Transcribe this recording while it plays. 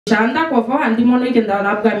Chanda kwa fo handi mono ikenda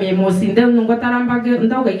labga me mosinde nungo tarambage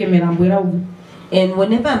ndauga ikemerambwera ubu. And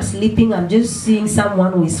whenever I'm sleeping, I'm just seeing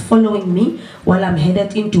someone who is following me while I'm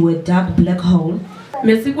headed into a dark black hole.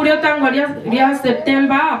 Mesikurio tango lia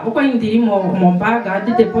September oko indiri mombaga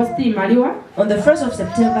di depositi maliwa. On the 1st of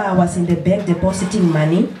September, I was in the bank depositing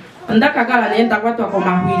money.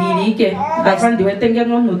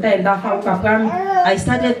 I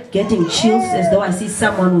started getting chills as though I see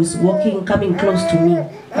someone who's walking, coming close to me.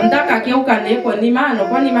 When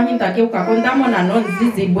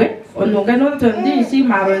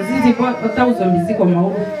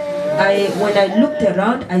I looked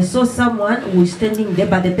around, I saw someone who is standing there,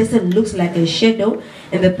 but the person looks like a shadow,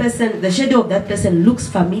 and the shadow of that person looks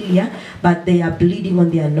familiar, but they are bleeding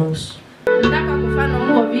on their nose.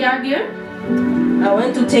 I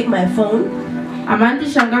went to take my phone.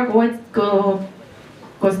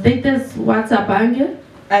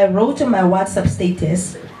 I wrote on my WhatsApp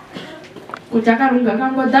status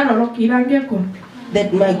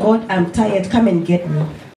that, my God, I'm tired, come and get me.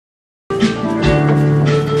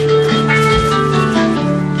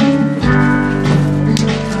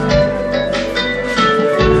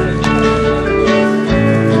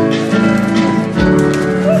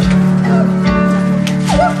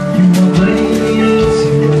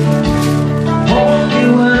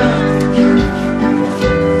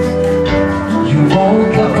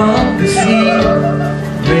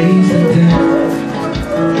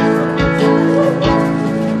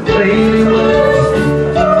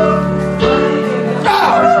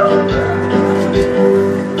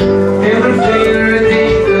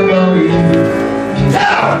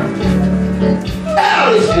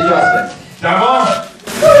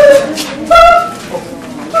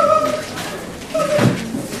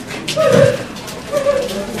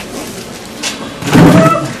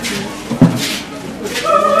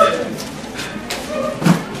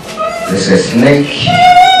 There's a snake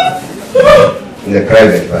in the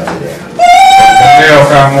private part there.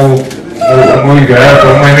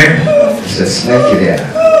 There's a snake there.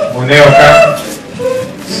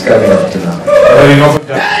 It's coming up to now.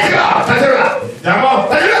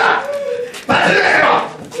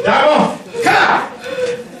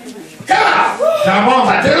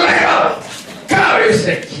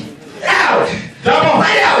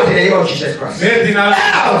 Jesus Christ.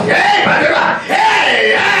 Out! Hey,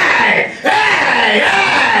 hey, hey, hey,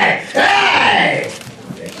 hey!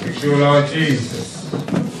 Thank you, Lord Jesus.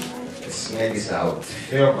 The snake is out.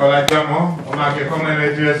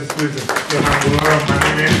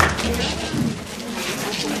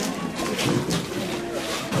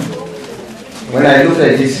 When I look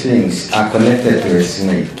at these things, are connected to a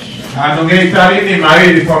snake. Why do you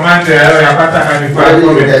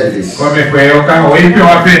look at this?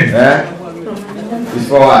 It's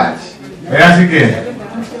for what? It's not good.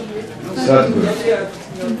 It's not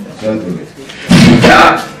good.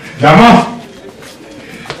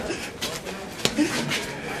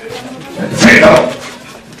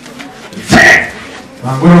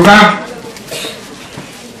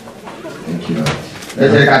 Thank you, Lord.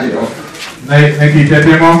 Let's cut it off.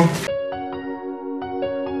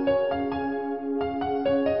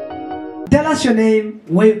 Tell us your name,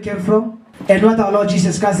 where you came from, and what our Lord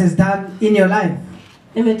Jesus Christ has done in your life.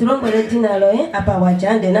 My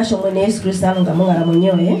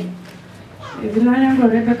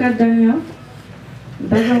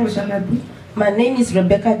name is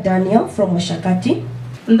Rebecca Daniel from Oshakati.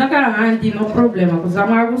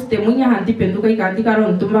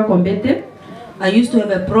 I used to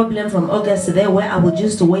have a problem from August there where I would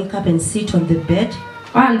just wake up and sit on the bed.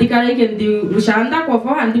 And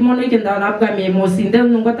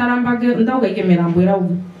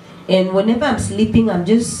whenever I'm sleeping, I'm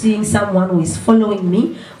just seeing someone who is following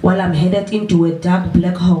me while I'm headed into a dark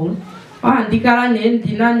black hole. So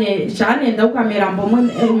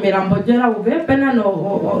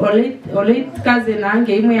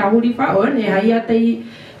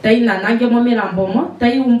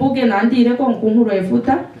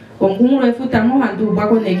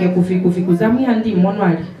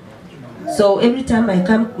every time I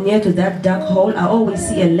come near to that dark hole, I always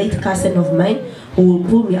see a late cousin of mine who will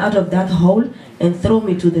pull me out of that hole and throw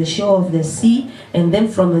me to the shore of the sea, and then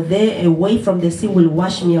from there, away from the sea, will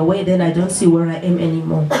wash me away. Then I don't see where I am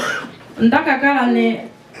anymore.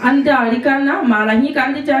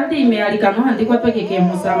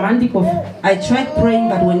 I tried praying,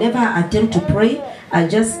 but whenever I attempt to pray, I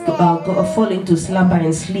just fall into slumber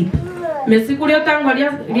and sleep. On the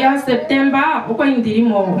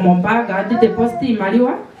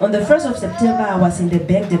 1st of September, I was in the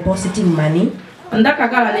bank depositing money.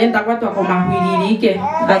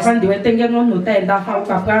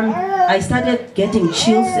 I started getting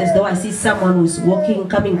chills as though I see someone who's walking,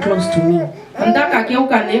 coming close to me. When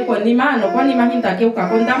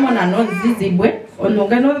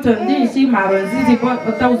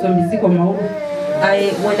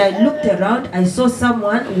I looked around, I saw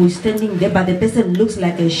someone who is standing there, but the person looks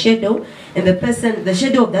like a shadow, and the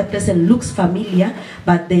shadow of that person looks familiar,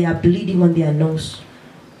 but they are bleeding on their nose.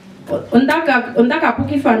 I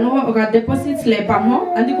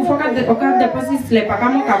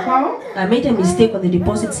made a mistake on the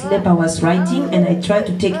deposit slip I was writing, and I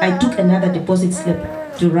took another deposit slip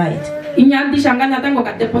to write.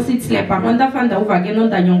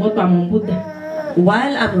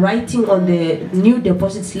 While I'm writing on the new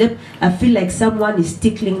deposit slip, I feel like someone is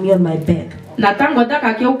tickling me on my back. I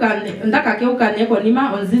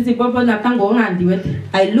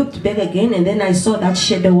looked back again, and then I saw that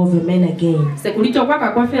shadow of a man again.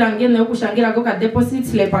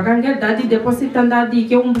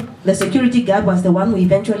 The security guard was the one who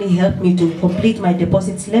eventually helped me to complete my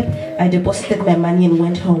deposit slip. I deposited my money and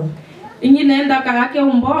went home.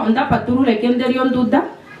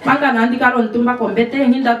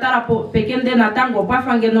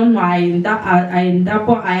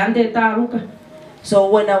 So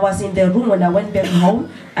when I was in the room, when I went back home,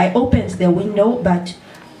 I opened the window, but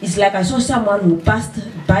it's like I saw someone who passed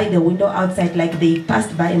by the window outside, like they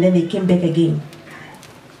passed by and then they came back again.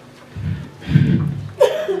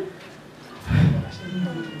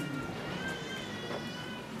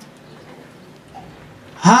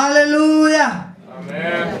 Hallelujah.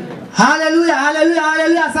 Amen. Hallelujah, hallelujah,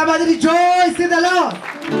 hallelujah. Somebody rejoice in the Lord.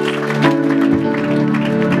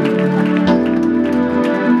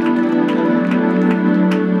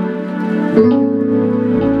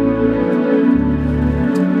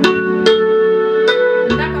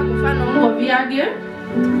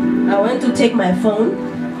 I went to take my phone.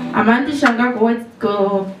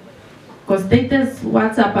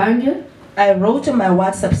 I wrote on my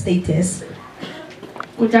WhatsApp status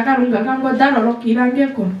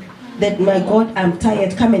that, my God, I'm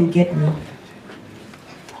tired, come and get me.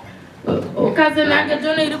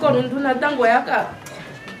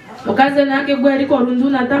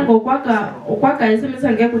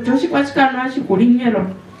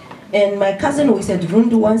 And my cousin, who is at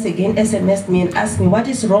Rundu, once again SMS'd me and asked me, what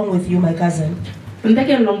is wrong with you, my cousin? I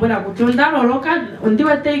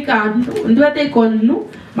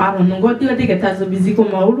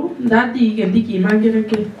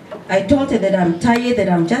told her that I'm tired, that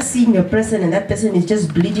I'm just seeing a person and that person is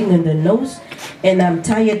just bleeding in the nose, and I'm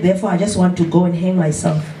tired, therefore I just want to go and hang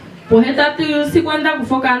myself.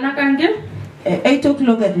 At 8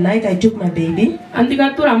 o'clock at night, I took my baby.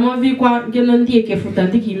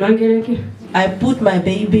 I put my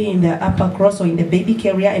baby in the upper cross or in the baby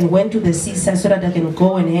carrier and went to the seaside so that I can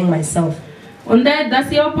go and hang myself. I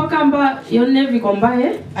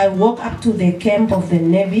walked up to the camp of the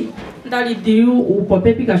Navy,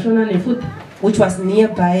 which was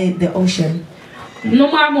nearby the ocean.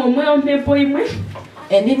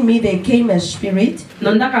 And in me there came a spirit.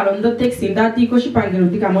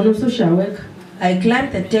 I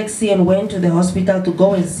climbed the taxi and went to the hospital to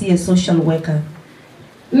go and see a social worker.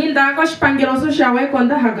 When I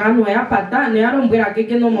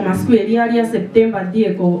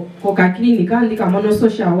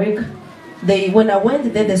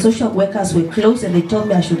went there, the social workers were closed and they told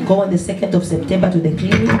me I should go on the 2nd of September to the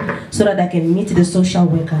clinic so that I can meet the social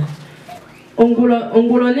worker.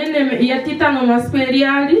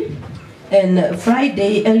 And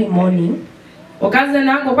Friday early morning,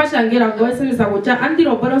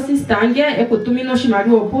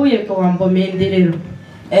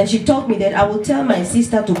 and she told me that I will tell my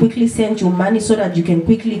sister to quickly send you money so that you can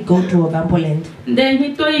quickly go to Ovampoland.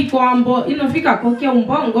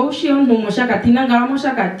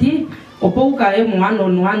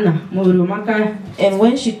 And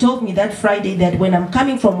when she told me that Friday that when I'm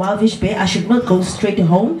coming from Walvish Bay, I should not go straight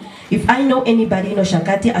home. If I know anybody in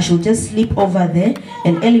Oshakati, I should just sleep over there,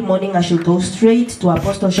 and early morning I should go straight to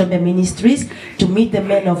Apostle Shoombe Ministries to meet the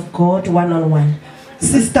men of God one-on-one.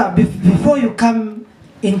 Sister, before you come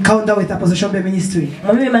encounter with Apostle Shoombe Ministry,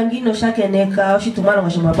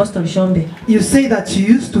 you say that you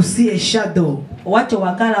used to see a shadow.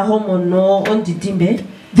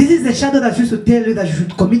 This is the shadow that used to tell you that you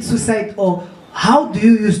should commit suicide, or how do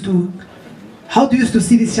you used to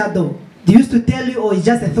see this shadow? Do you used to tell you, or it's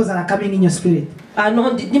just the thoughts that are coming in your spirit?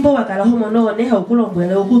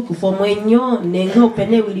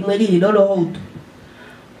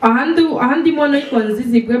 ahandi mono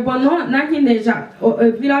ikonzizi gwebono nanyineja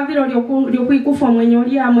viraviro lyokuikufa mwenye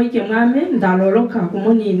liamo ike mwame ndaloloka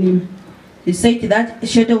kumonini. He said that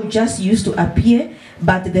shadow just used to appear,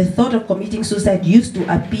 but the thought of committing suicide used to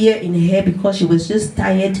appear in her because she was just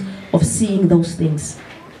tired of seeing those things.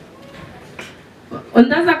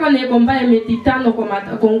 Ondaza kone komba emetitano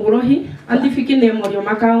kongurohi andifiki ne morio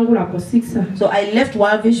makangula po 6. So I left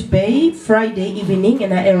Walvish Bay Friday evening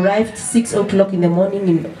and I arrived 6 o'clock in the morning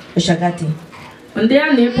in Shagati.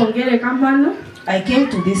 Ondea ne pongere kampano. I came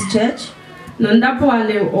to this church. Nondapo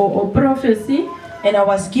ale o prophecy. And I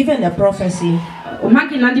was given a prophecy.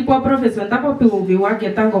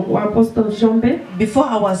 Before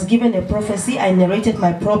I was given a prophecy, I narrated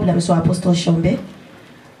my problems to Apostle Shoombe.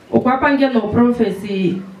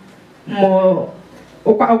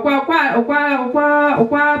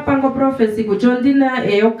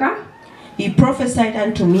 He prophesied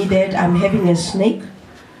unto me that I'm having a snake.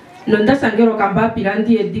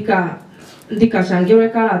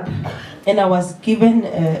 And I was given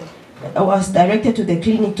I was directed to the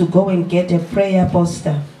clinic to go and get a prayer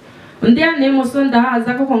poster.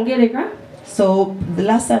 So the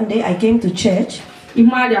last Sunday I came to church. He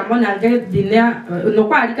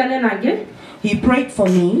prayed for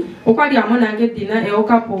me.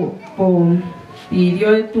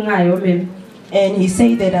 And he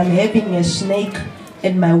said that I'm having a snake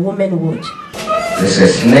in my womanhood. There's a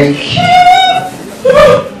snake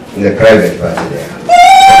in the private part there.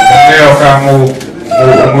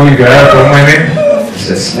 There's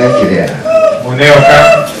a snake there.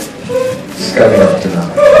 It's coming up to now.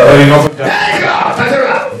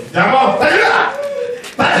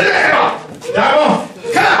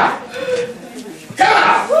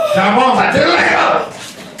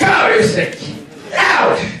 Come, you snake.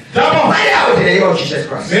 Out! Find out in the name of Jesus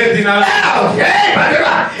Christ. Out! Hey,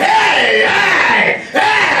 hey, hey,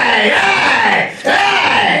 hey, hey,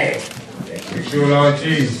 hey! Thank you, Lord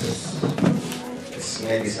Jesus. The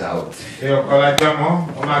snake is out.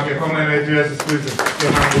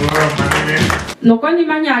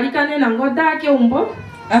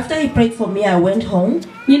 After he prayed for me, I went home.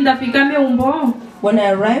 When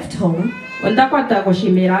I arrived home,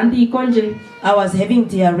 I was having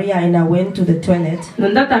diarrhea and I went to the toilet.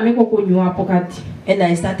 And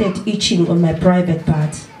I started itching on my private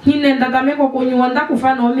part. When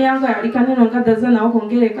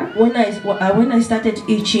I started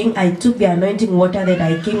itching, I took the anointing water that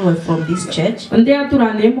I came with from this church. I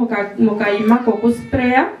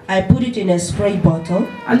put it in a spray bottle.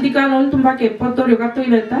 And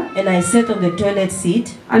I sat on the toilet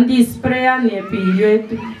seat.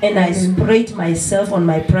 And I sprayed myself on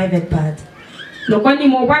my private part. From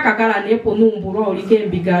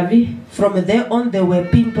there on, there were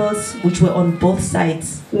pimples which were on both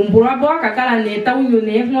sides. And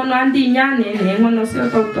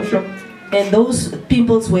those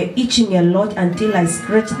pimples were itching a lot until I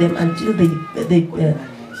scratched them until they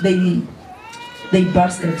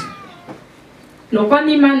bursted.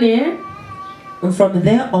 And from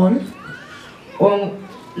there on,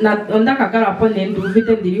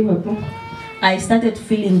 I started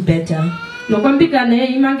feeling better. And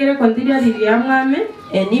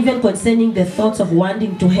even concerning the thoughts of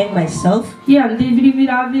wanting to hang myself, I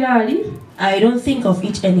don't think of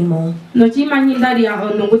it anymore. Hallelujah!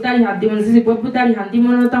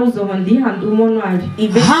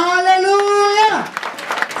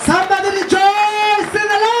 Somebody rejoice in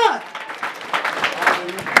the Lord!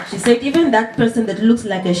 She said, even that person that looks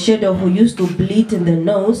like a shadow who used to bleed in the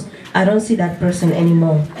nose, I don't see that person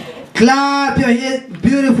anymore. Clap your hands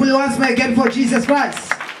beautifully once more again for Jesus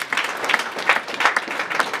Christ.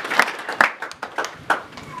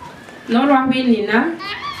 And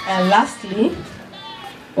lastly,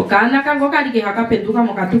 my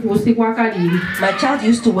child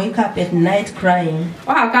used to wake up at night crying.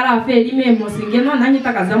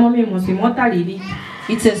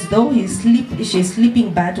 It's as though she's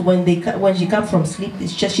sleeping bad. When she comes from sleep,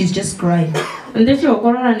 she's just crying. I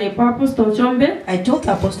told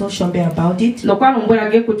Apostle Shoombe about it.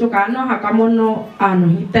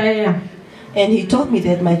 And he told me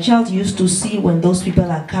that my child used to see when those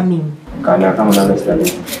people are coming.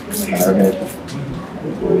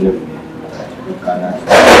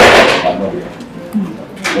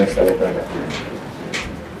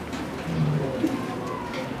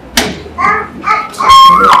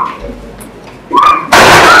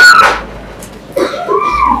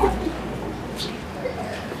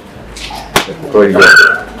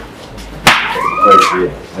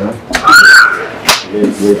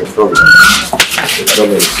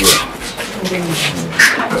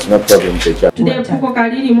 No problem, teacher.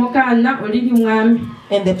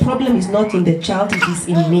 And the problem is not in the child, it is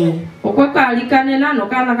in me.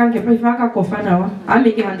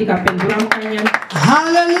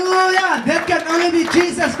 Hallelujah. That can only be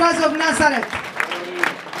Jesus Christ of Nazareth.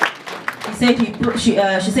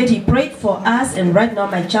 She said he prayed for us, and right now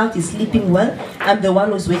my child is sleeping well. I'm the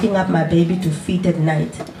one who's waking up my baby to feed at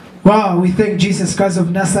night. Wow, we thank Jesus Christ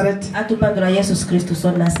of Nazareth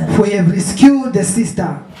for He have rescued the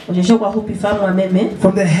sister from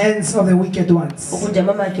the hands of the wicked ones.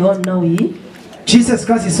 Jesus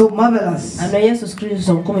Christ is so marvelous. The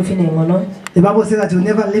Bible says that He will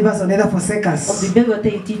never leave us or never forsake us.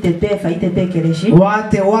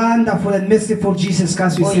 What a wonderful and merciful Jesus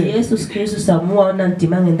Christ we serve.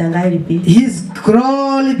 His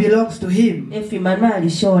glory belongs to Him.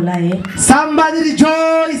 Somebody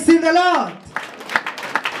rejoice in the Lord.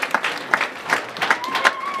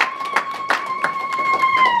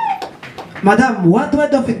 Madam, what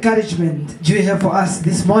word of encouragement do you have for us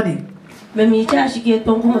this morning?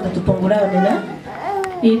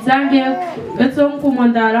 Itsange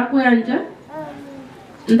etsonkumondala kuyanja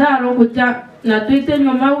ndalo kuta na twite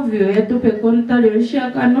nyoma uvyo yetu pekonta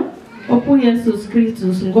lyoshakano opu Jesus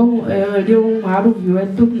Christus ngo lyo maru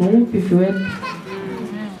vyetu no pifyetu.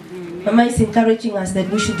 Mama is encouraging us that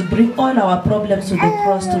we should bring all our problems to the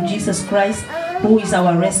cross, to Jesus Christ, who is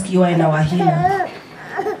our rescuer and our healer.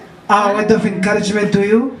 Our word of encouragement to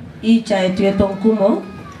you: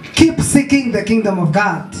 keep seeking the kingdom of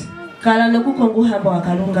God.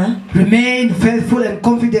 Remain faithful and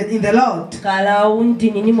confident in the Lord.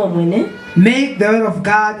 Make the word of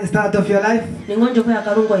God a start of your life.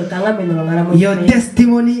 Your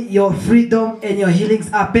testimony, your freedom, and your healings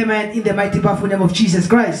are permanent in the mighty powerful name of Jesus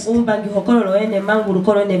Christ.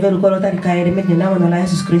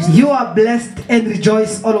 You are blessed and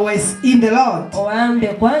rejoice always in the Lord.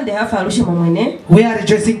 We are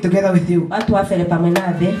rejoicing together with you.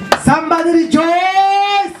 Somebody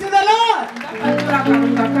rejoice in the Lord.